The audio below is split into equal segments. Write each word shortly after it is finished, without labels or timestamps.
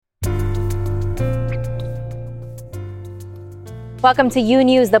Welcome to U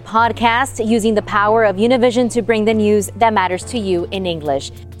News, the podcast using the power of Univision to bring the news that matters to you in English.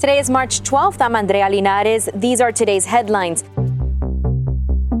 Today is March 12th. I'm Andrea Linares. These are today's headlines.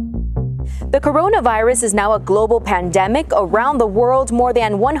 The coronavirus is now a global pandemic. Around the world, more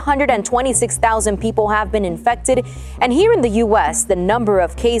than 126,000 people have been infected. And here in the U.S., the number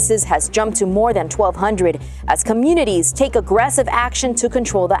of cases has jumped to more than 1,200 as communities take aggressive action to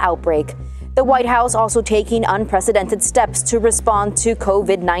control the outbreak. The White House also taking unprecedented steps to respond to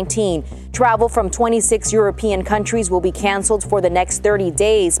COVID-19. Travel from 26 European countries will be canceled for the next 30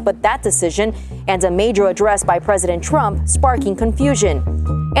 days, but that decision and a major address by President Trump sparking confusion.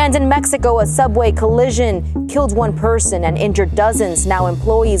 And in Mexico, a subway collision killed one person and injured dozens. Now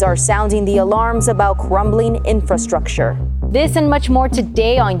employees are sounding the alarms about crumbling infrastructure. This and much more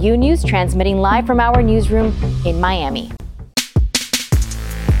today on U News, transmitting live from our newsroom in Miami.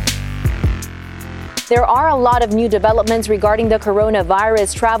 There are a lot of new developments regarding the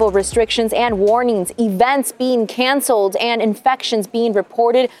coronavirus, travel restrictions and warnings, events being canceled and infections being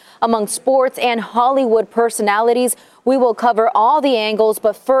reported among sports and Hollywood personalities. We will cover all the angles,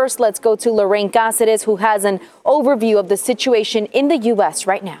 but first let's go to Lorraine Cáceres, who has an overview of the situation in the U.S.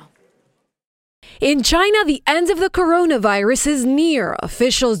 right now. In China, the end of the coronavirus is near.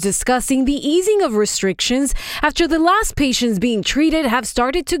 Officials discussing the easing of restrictions after the last patients being treated have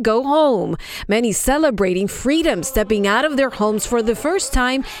started to go home. Many celebrating freedom, stepping out of their homes for the first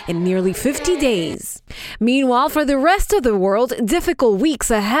time in nearly 50 days. Meanwhile, for the rest of the world, difficult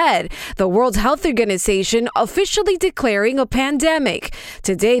weeks ahead. The World Health Organization officially declaring a pandemic.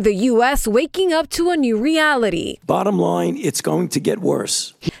 Today, the U.S. waking up to a new reality. Bottom line, it's going to get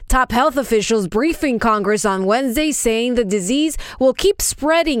worse. Top health officials briefing Congress on Wednesday saying the disease will keep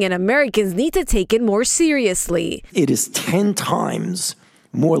spreading and Americans need to take it more seriously. It is 10 times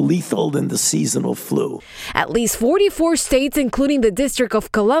more lethal than the seasonal flu. At least 44 states, including the District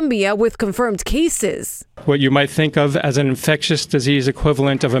of Columbia, with confirmed cases. What you might think of as an infectious disease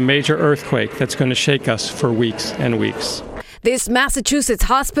equivalent of a major earthquake that's going to shake us for weeks and weeks. This Massachusetts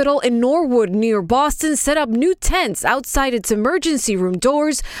hospital in Norwood, near Boston, set up new tents outside its emergency room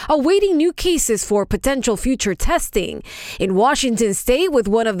doors, awaiting new cases for potential future testing. In Washington state, with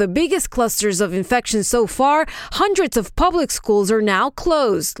one of the biggest clusters of infections so far, hundreds of public schools are now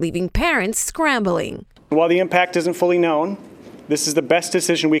closed, leaving parents scrambling. While the impact isn't fully known, this is the best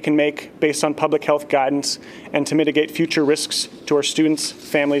decision we can make based on public health guidance and to mitigate future risks to our students,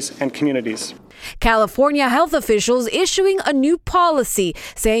 families, and communities. California health officials issuing a new policy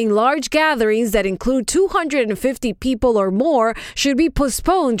saying large gatherings that include 250 people or more should be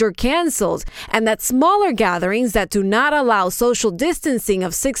postponed or canceled, and that smaller gatherings that do not allow social distancing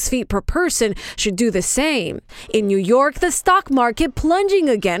of 6 feet per person should do the same. In New York, the stock market plunging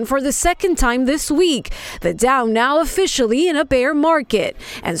again for the second time this week. The Dow now officially in a bear market,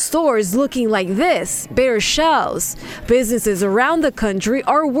 and stores looking like this, bare shelves. Businesses around the country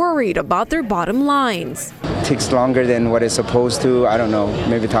are worried about their bottom lines. It takes longer than what it's supposed to. I don't know,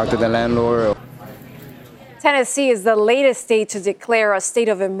 maybe talk to the landlord. Tennessee is the latest state to declare a state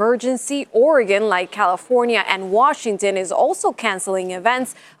of emergency. Oregon, like California and Washington, is also canceling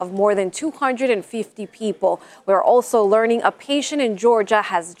events of more than 250 people. We're also learning a patient in Georgia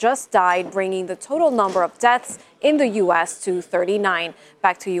has just died, bringing the total number of deaths in the U.S. to 39.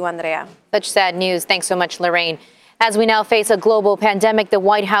 Back to you, Andrea. Such sad news. Thanks so much, Lorraine. As we now face a global pandemic, the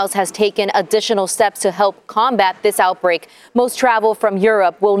White House has taken additional steps to help combat this outbreak. Most travel from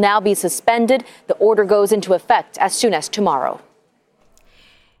Europe will now be suspended. The order goes into effect as soon as tomorrow.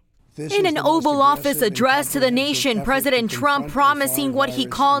 In an Oval Office address to the nation, President Trump promising what he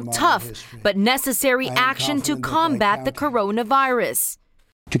called tough but necessary action to combat the coronavirus.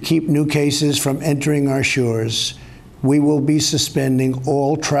 To keep new cases from entering our shores, we will be suspending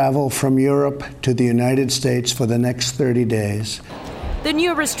all travel from Europe to the United States for the next 30 days. The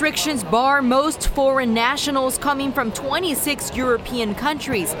new restrictions bar most foreign nationals coming from 26 European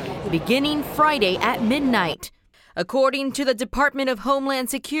countries, beginning Friday at midnight. According to the Department of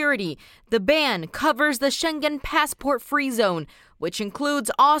Homeland Security, the ban covers the Schengen passport-free zone, which includes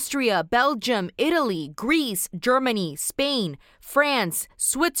Austria, Belgium, Italy, Greece, Germany, Spain, France,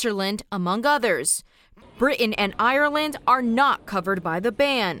 Switzerland, among others. Britain and Ireland are not covered by the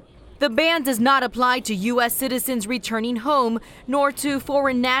ban. The ban does not apply to U.S. citizens returning home, nor to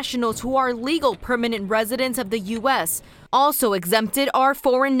foreign nationals who are legal permanent residents of the U.S. Also exempted are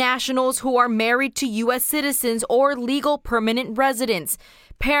foreign nationals who are married to U.S. citizens or legal permanent residents,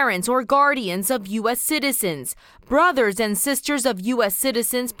 parents or guardians of U.S. citizens, brothers and sisters of U.S.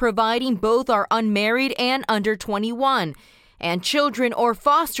 citizens providing both are unmarried and under 21, and children or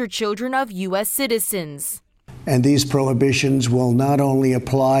foster children of U.S. citizens. And these prohibitions will not only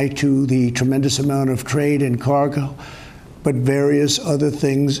apply to the tremendous amount of trade and cargo, but various other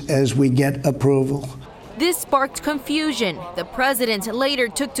things as we get approval. This sparked confusion. The president later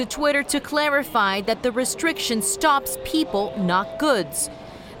took to Twitter to clarify that the restriction stops people, not goods.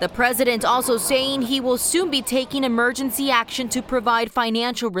 The president also saying he will soon be taking emergency action to provide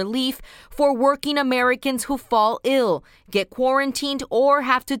financial relief for working Americans who fall ill, get quarantined, or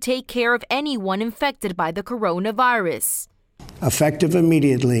have to take care of anyone infected by the coronavirus. Effective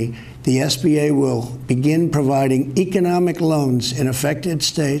immediately, the SBA will begin providing economic loans in affected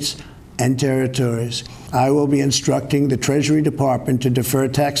states and territories. I will be instructing the Treasury Department to defer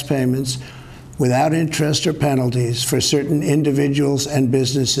tax payments without interest or penalties for certain individuals and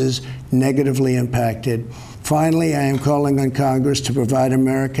businesses negatively impacted. Finally, I am calling on Congress to provide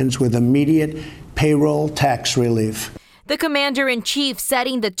Americans with immediate payroll tax relief. The commander-in-chief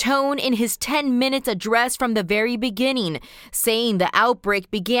setting the tone in his 10-minute address from the very beginning, saying the outbreak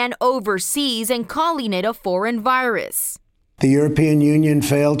began overseas and calling it a foreign virus. The European Union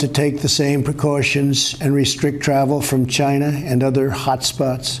failed to take the same precautions and restrict travel from China and other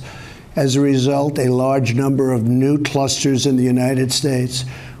hotspots. As a result, a large number of new clusters in the United States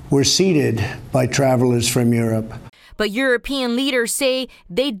were seeded by travelers from Europe. But European leaders say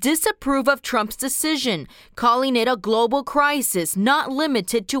they disapprove of Trump's decision, calling it a global crisis not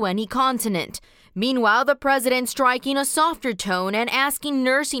limited to any continent. Meanwhile, the president striking a softer tone and asking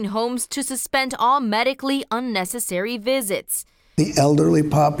nursing homes to suspend all medically unnecessary visits. The elderly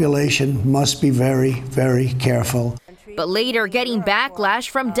population must be very, very careful. But later getting backlash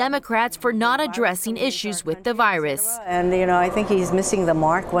from Democrats for not addressing issues with the virus. And, I think he's missing the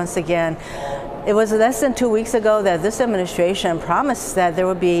mark once again. It was less than 2 weeks ago that this administration promised that there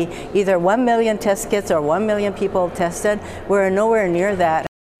would be either 1 million test kits or 1 million people tested. We're nowhere near that.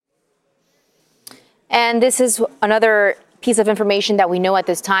 And this is another piece of information that we know at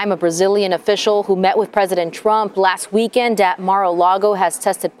this time. A Brazilian official who met with President Trump last weekend at Mar-a-Lago has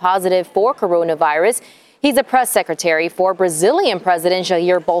tested positive for coronavirus. He's a press secretary for Brazilian President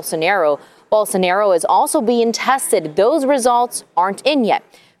Jair Bolsonaro. Bolsonaro is also being tested. Those results aren't in yet.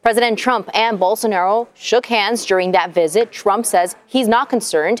 President Trump and Bolsonaro shook hands during that visit. Trump says he's not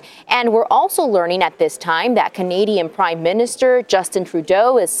concerned. And we're also learning at this time that Canadian Prime Minister Justin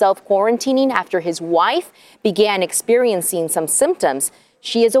Trudeau is self-quarantining after his wife began experiencing some symptoms.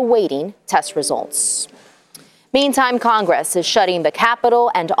 She is awaiting test results. Meantime, Congress is shutting the Capitol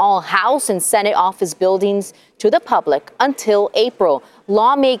and all House and Senate office buildings to the public until April.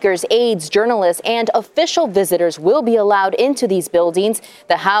 Lawmakers, aides, journalists, and official visitors will be allowed into these buildings.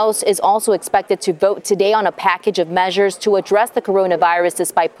 The House is also expected to vote today on a package of measures to address the coronavirus,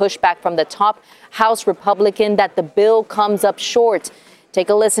 despite pushback from the top House Republican that the bill comes up short. Take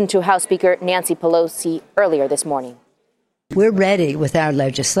a listen to House Speaker Nancy Pelosi earlier this morning. We're ready with our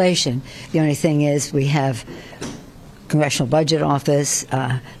legislation. The only thing is we have Congressional Budget Office,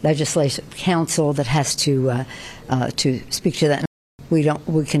 Legislative Council that has to speak to that. We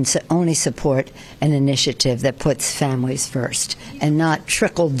can only support an initiative that puts families first and not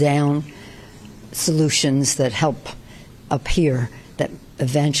trickle down solutions that help up here that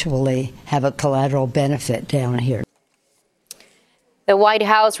eventually have a collateral benefit down here. The White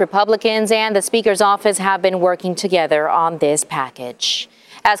House, Republicans, and the Speaker's office have been working together on this package.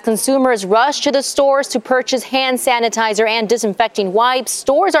 As consumers rush to the stores to purchase hand sanitizer and disinfecting wipes,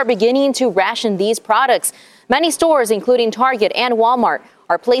 stores are beginning to ration these products. Many stores, including Target and Walmart,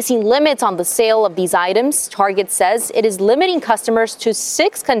 are placing limits on the sale of these items. Target says it is limiting customers to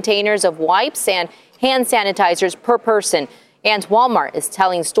 6 containers of wipes and hand sanitizers per person. And Walmart is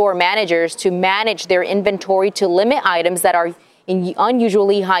telling store managers to manage their inventory to limit items that are in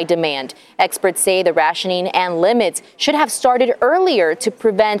unusually high demand. Experts say the rationing and limits should have started earlier to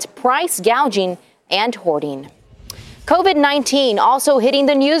prevent price gouging and hoarding. COVID-19 also hitting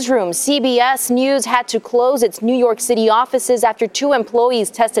the newsroom. CBS News had to close its New York City offices after 2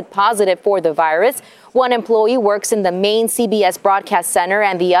 employees tested positive for the virus. One employee works in the main CBS broadcast center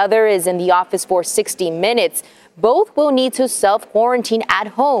and the other is in the office for 60 minutes. Both will need to self-quarantine at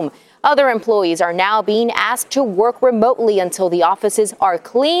home. Other employees are now being asked to work remotely until the offices are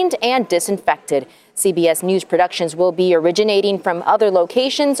cleaned and disinfected. CBS News productions will be originating from other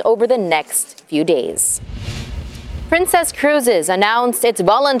locations over the next few days. Princess Cruises announced it's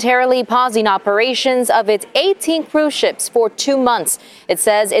voluntarily pausing operations of its 18 cruise ships for 2 months. It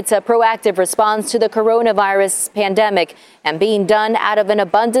says it's a proactive response to the coronavirus pandemic and being done out of an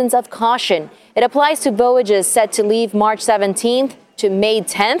abundance of caution. It applies to voyages set to leave March 17th to May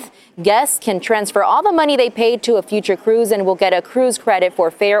 10th. Guests can transfer all the money they paid to a future cruise and will get a cruise credit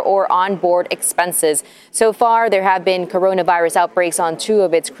for fare or onboard expenses. So far, there have been coronavirus outbreaks on 2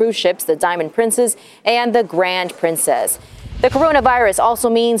 of its cruise ships, the Diamond Princess and the Grand Princess. The coronavirus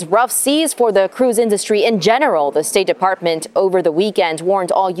also means rough seas for the cruise industry in general. The State Department over the weekend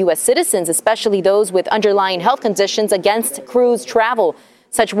warned all U.S. citizens, especially those with underlying health conditions, against cruise travel.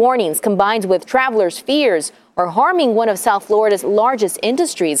 Such warnings, combined with travelers' fears, are harming one of South Florida's largest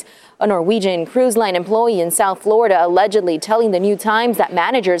industries. A Norwegian cruise line employee in South Florida allegedly telling the New Times that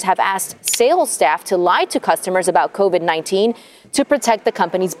managers have asked sales staff to lie to customers about COVID-19 to protect the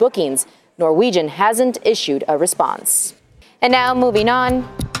company's bookings. Norwegian hasn't issued a response. And now, moving on.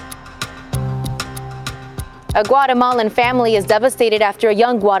 A Guatemalan family is devastated after a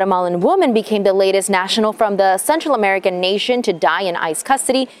young Guatemalan woman became the latest national from the Central American nation to die in ICE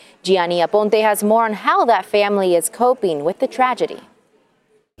custody. Gianni Aponte has more on how that family is coping with the tragedy.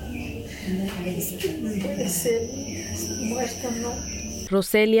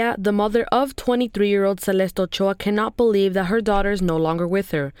 Roselia, the mother of 23-year-old Celeste Ochoa, cannot believe that her daughter is no longer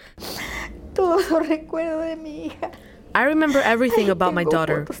with her. I remember everything about my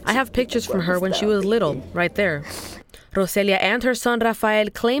daughter. I have pictures from her when she was little, right there. Roselia and her son Rafael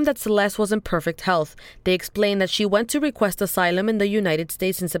claim that Celeste was in perfect health. They explain that she went to request asylum in the United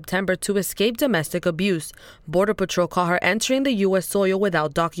States in September to escape domestic abuse. Border Patrol caught her entering the U.S. soil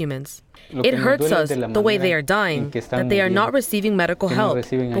without documents. It hurts us the way they are dying, that they are not receiving medical help.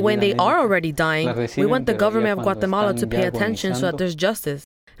 But when they are already dying, we want the government of Guatemala to pay attention so that there's justice.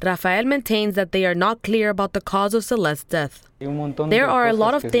 Rafael maintains that they are not clear about the cause of Celeste's death. There are a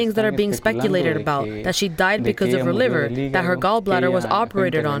lot of things that are being speculated about, that she died because of her liver, that her gallbladder was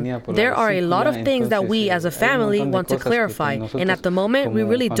operated on. There are a lot of things that we as a family want to clarify, and at the moment we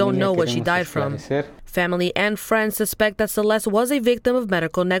really don't know what she died from. Family and friends suspect that Celeste was a victim of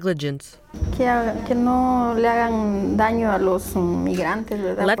medical negligence. Let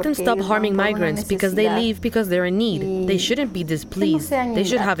them stop harming migrants because they leave because they're in need. They shouldn't be displeased. They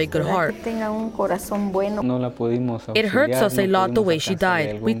should have a good heart. It hurts us a lot the way she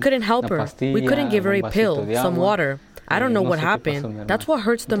died. We couldn't help her. We couldn't give her a pill, some water. I don't know what happened. That's what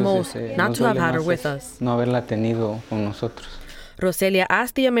hurts the most, not to have had her with us. Roselia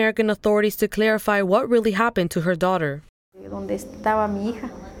asked the American authorities to clarify what really happened to her daughter.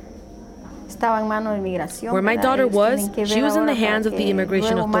 Where my daughter was, she was in the hands of the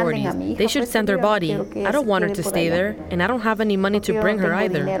immigration authorities. They should send her body. I don't want her to stay there, and I don't have any money to bring her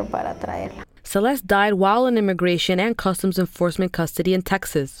either. Celeste died while in immigration and customs enforcement custody in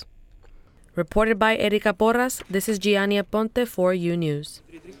Texas. Reported by Erika Porras, this is Gianni Aponte for U News.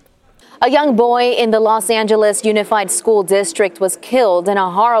 A young boy in the Los Angeles Unified School District was killed in a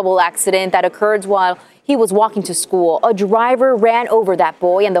horrible accident that occurred while he was walking to school. A driver ran over that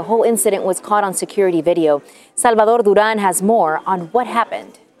boy, and the whole incident was caught on security video. Salvador Duran has more on what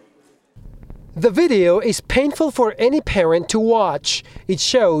happened. The video is painful for any parent to watch. It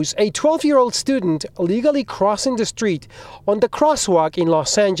shows a 12-year-old student illegally crossing the street on the crosswalk in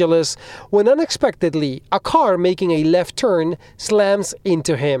Los Angeles when unexpectedly a car making a left turn slams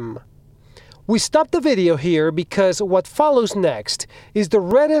into him. We stopped the video here because what follows next is the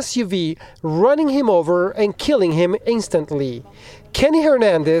red SUV running him over and killing him instantly. Kenny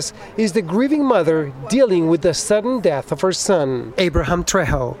Hernandez is the grieving mother dealing with the sudden death of her son, Abraham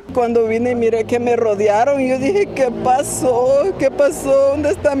Trejo. Cuando vine y miré que me rodearon, yo dije, ¿qué pasó? ¿Qué pasó?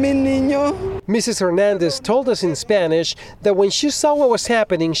 ¿Dónde está mi niño? Mrs. Hernandez told us in Spanish that when she saw what was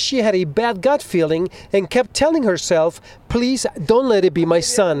happening, she had a bad gut feeling and kept telling herself, please don't let it be my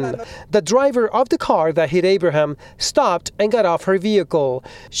son. The driver of the car that hit Abraham stopped and got off her vehicle.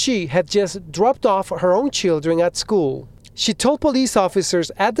 She had just dropped off her own children at school. She told police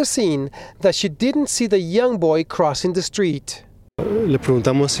officers at the scene that she didn't see the young boy crossing the street. Le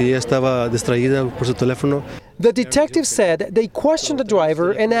preguntamos si ella estaba distraída por su teléfono. The detective said they questioned the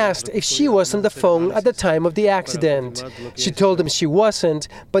driver and asked if she was on the phone at the time of the accident. She told them she wasn't,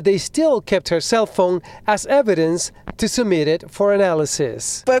 but they still kept her cell phone as evidence to submit it for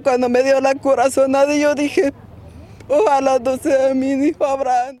analysis. Fue cuando me dio la corazonada y yo dije, ojalá no sea mi hijo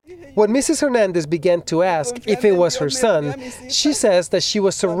Abraham. When Mrs. Hernandez began to ask if it was her son, she says that she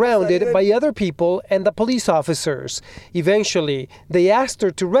was surrounded by other people and the police officers. Eventually, they asked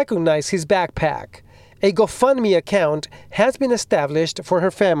her to recognize his backpack. A GoFundMe account has been established for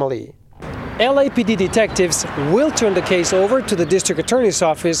her family. LAPD detectives will turn the case over to the district attorney's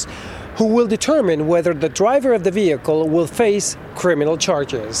office, who will determine whether the driver of the vehicle will face criminal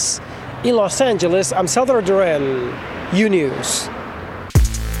charges. In Los Angeles, I'm Salvador Duran, U News.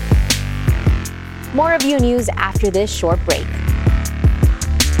 More of U News after this short break.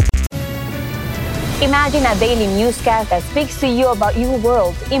 Imagine a daily newscast that speaks to you about your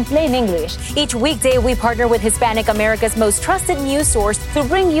world in plain English. Each weekday, we partner with Hispanic America's most trusted news source to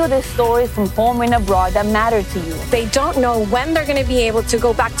bring you the stories from home and abroad that matter to you. They don't know when they're going to be able to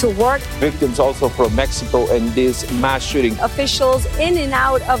go back to work. Victims also from Mexico and this mass shooting. Officials in and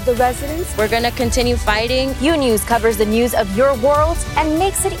out of the residence. We're going to continue fighting. U News covers the news of your world and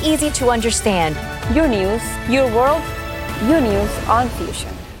makes it easy to understand. Your news, your world, U News on Fusion.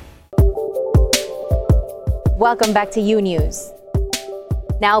 Welcome back to U News.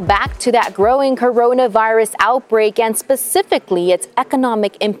 Now back to that growing coronavirus outbreak and specifically its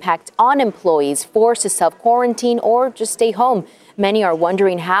economic impact on employees forced to self-quarantine or just stay home. Many are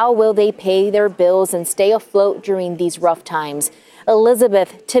wondering how will they pay their bills and stay afloat during these rough times.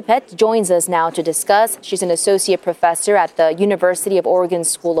 Elizabeth Tippett joins us now to discuss. She's an associate professor at the University of Oregon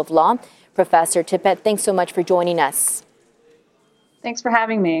School of Law. Professor Tippett, thanks so much for joining us. Thanks for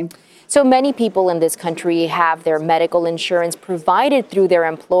having me. So many people in this country have their medical insurance provided through their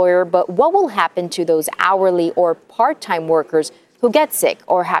employer, but what will happen to those hourly or part-time workers who get sick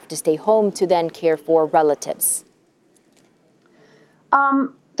or have to stay home to then care for relatives?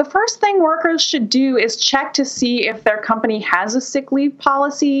 The first thing workers should do is check to see if their company has a sick leave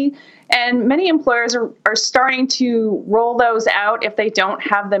policy, and many employers are starting to roll those out if they don't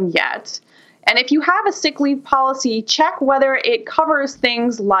have them yet. And if you have a sick leave policy, check whether it covers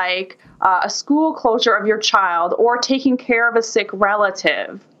things like a school closure of your child or taking care of a sick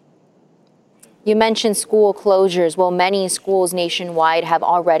relative. You mentioned school closures. Well, many schools nationwide have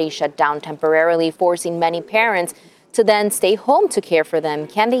already shut down temporarily, forcing many parents to then stay home to care for them.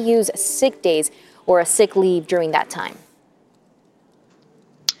 Can they use sick days or a sick leave during that time?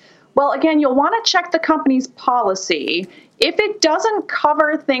 Well, again, you'll want to check the company's policy. If it doesn't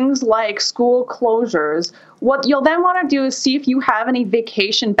cover things like school closures, what you'll then want to do is see if you have any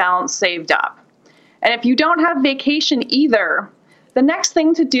vacation balance saved up. And if you don't have vacation either, the next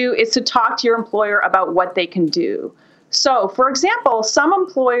thing to do is to talk to your employer about what they can do. So, for example, some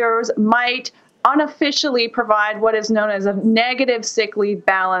employers might unofficially provide what is known as a negative sick leave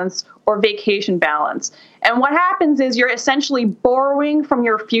balance or vacation balance. And what happens is you're essentially borrowing from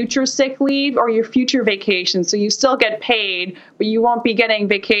your future sick leave or your future vacation. So you still get paid, but you won't be getting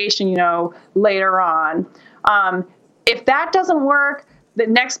vacation, later on. If that doesn't work, the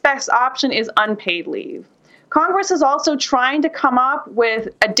next best option is unpaid leave. Congress is also trying to come up with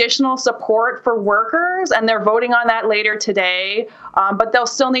additional support for workers, and they're voting on that later today. But they'll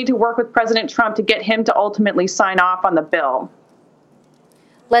still need to work with President Trump to get him to ultimately sign off on the bill.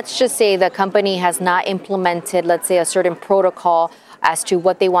 Let's just say the company has not implemented, let's say, a certain protocol as to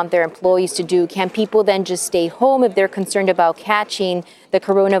what they want their employees to do. Can people then just stay home if they're concerned about catching the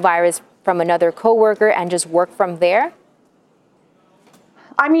coronavirus from another coworker and just work from there?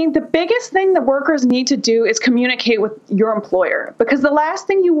 I mean, the biggest thing that workers need to do is communicate with your employer, because the last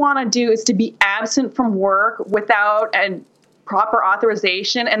thing you want to do is to be absent from work without a proper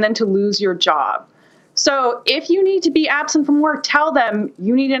authorization and then to lose your job. So if you need to be absent from work, tell them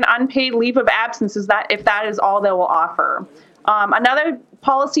you need an unpaid leave of absence if that is all they will offer. Another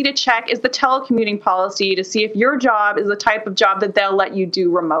policy to check is the telecommuting policy to see if your job is the type of job that they'll let you do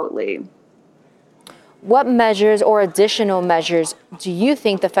remotely. What measures or additional measures do you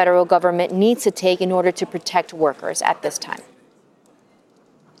think the federal government needs to take in order to protect workers at this time?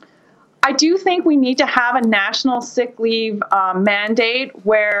 I do think we need to have a national sick leave mandate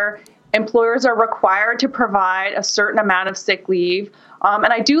where employers are required to provide a certain amount of sick leave.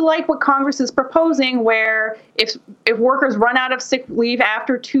 And I do like what Congress is proposing, where if workers run out of sick leave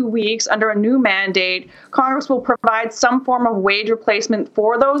after 2 weeks under a new mandate, Congress will provide some form of wage replacement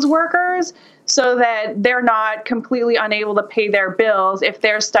for those workers so that they're not completely unable to pay their bills if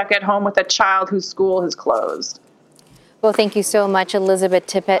they're stuck at home with a child whose school has closed. Well, thank you so much, Elizabeth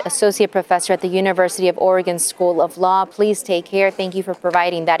Tippett, Associate Professor at the University of Oregon School of Law. Please take care. Thank you for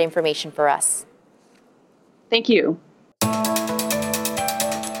providing that information for us. Thank you.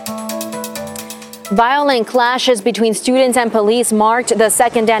 Violent clashes between students and police marked the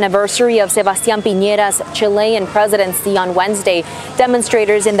second anniversary of Sebastián Piñera's Chilean presidency on Wednesday.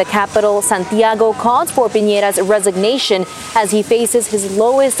 Demonstrators in the capital, Santiago, called for Piñera's resignation as he faces his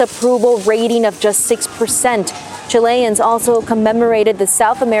lowest approval rating of just 6%. Chileans also commemorated the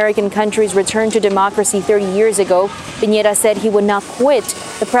South American country's return to democracy 30 years ago. Piñera said he would not quit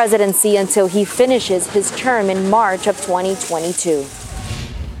the presidency until he finishes his term in March of 2022.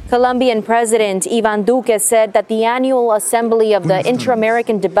 Colombian President Iván Duque said that the annual assembly of the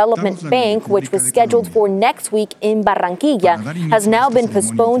Inter-American Development Bank, which was scheduled for next week in Barranquilla, has now been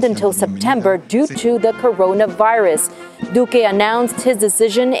postponed until September due to the coronavirus. Duque announced his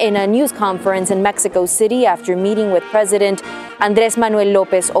decision in a news conference in Mexico City after meeting with President Andrés Manuel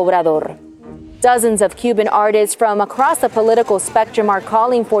López Obrador. Dozens of Cuban artists from across the political spectrum are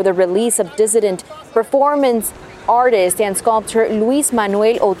calling for the release of dissident performance artist and sculptor Luis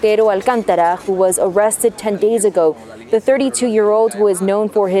Manuel Otero Alcántara, who was arrested 10 days ago. The 32-year-old, who is known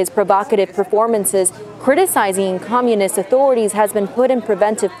for his provocative performances criticizing communist authorities, has been put in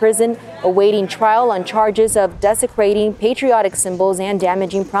preventive prison, awaiting trial on charges of desecrating patriotic symbols and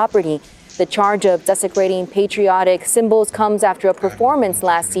damaging property. The charge of desecrating patriotic symbols comes after a performance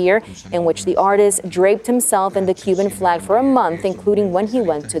last year in which the artist draped himself in the Cuban flag for a month, including when he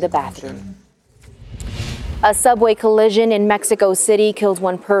went to the bathroom. A subway collision in Mexico City killed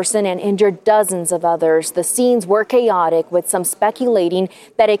one person and injured dozens of others. The scenes were chaotic, with some speculating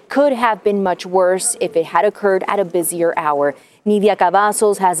that it could have been much worse if it had occurred at a busier hour. Nidia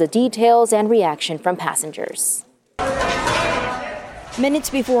Cavazos has the details and reaction from passengers.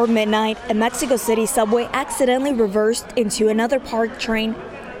 Minutes before midnight, a Mexico City subway accidentally reversed into another parked train.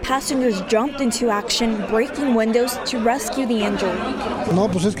 Passengers jumped into action, breaking windows to rescue the injured.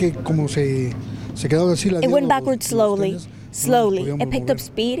 It went backwards slowly. It picked up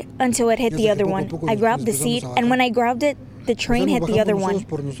speed until it hit the other one. I grabbed the seat, and when I grabbed it, the train hit the other one.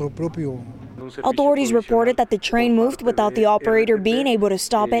 Authorities reported that the train moved without the operator being able to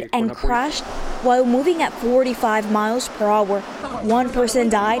stop it and crashed while moving at 45 miles per hour. One person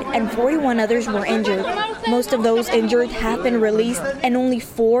died and 41 others were injured. Most of those injured have been released and only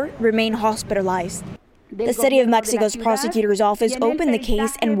 4 remain hospitalized. The City of Mexico's prosecutor's office opened the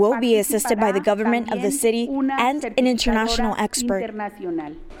case and will be assisted by the government of the city and an international expert.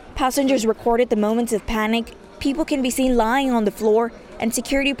 Passengers recorded the moments of panic. People can be seen lying on the floor, and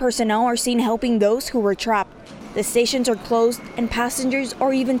security personnel are seen helping those who were trapped. The stations are closed, and passengers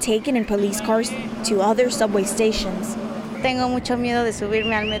are even taken in police cars to other subway stations.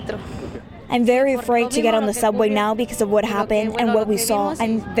 I'm very afraid to get on the subway now because of what happened and what we saw.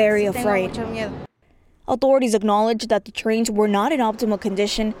 I'm very afraid. Authorities acknowledged that the trains were not in optimal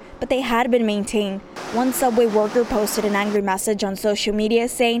condition, but they had been maintained. One subway worker posted an angry message on social media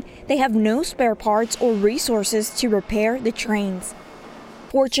saying they have no spare parts or resources to repair the trains.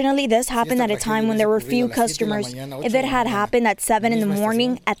 Fortunately, this happened at a time when there were few customers. If it had happened at 7 in the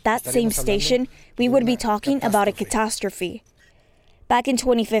morning at that same station, we would be talking about a catastrophe. Back in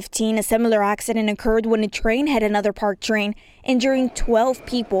 2015, a similar accident occurred when a train hit another parked train, injuring 12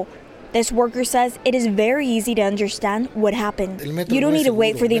 people. This worker says it is very easy to understand what happened. You don't need to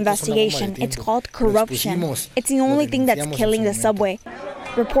wait for the investigation. It's called corruption. It's the only thing that's killing the subway.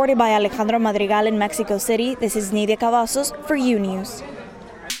 Reported by Alejandro Madrigal in Mexico City, this is Nidia Cavazos for U News.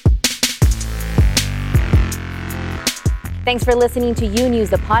 Thanks for listening to U News,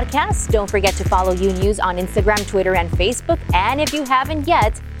 the podcast. Don't forget to follow U News on Instagram, Twitter, and Facebook. And if you haven't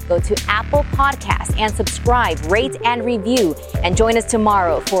yet, go to Apple Podcasts and subscribe, rate, and review. And join us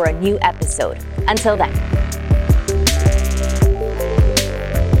tomorrow for a new episode. Until then.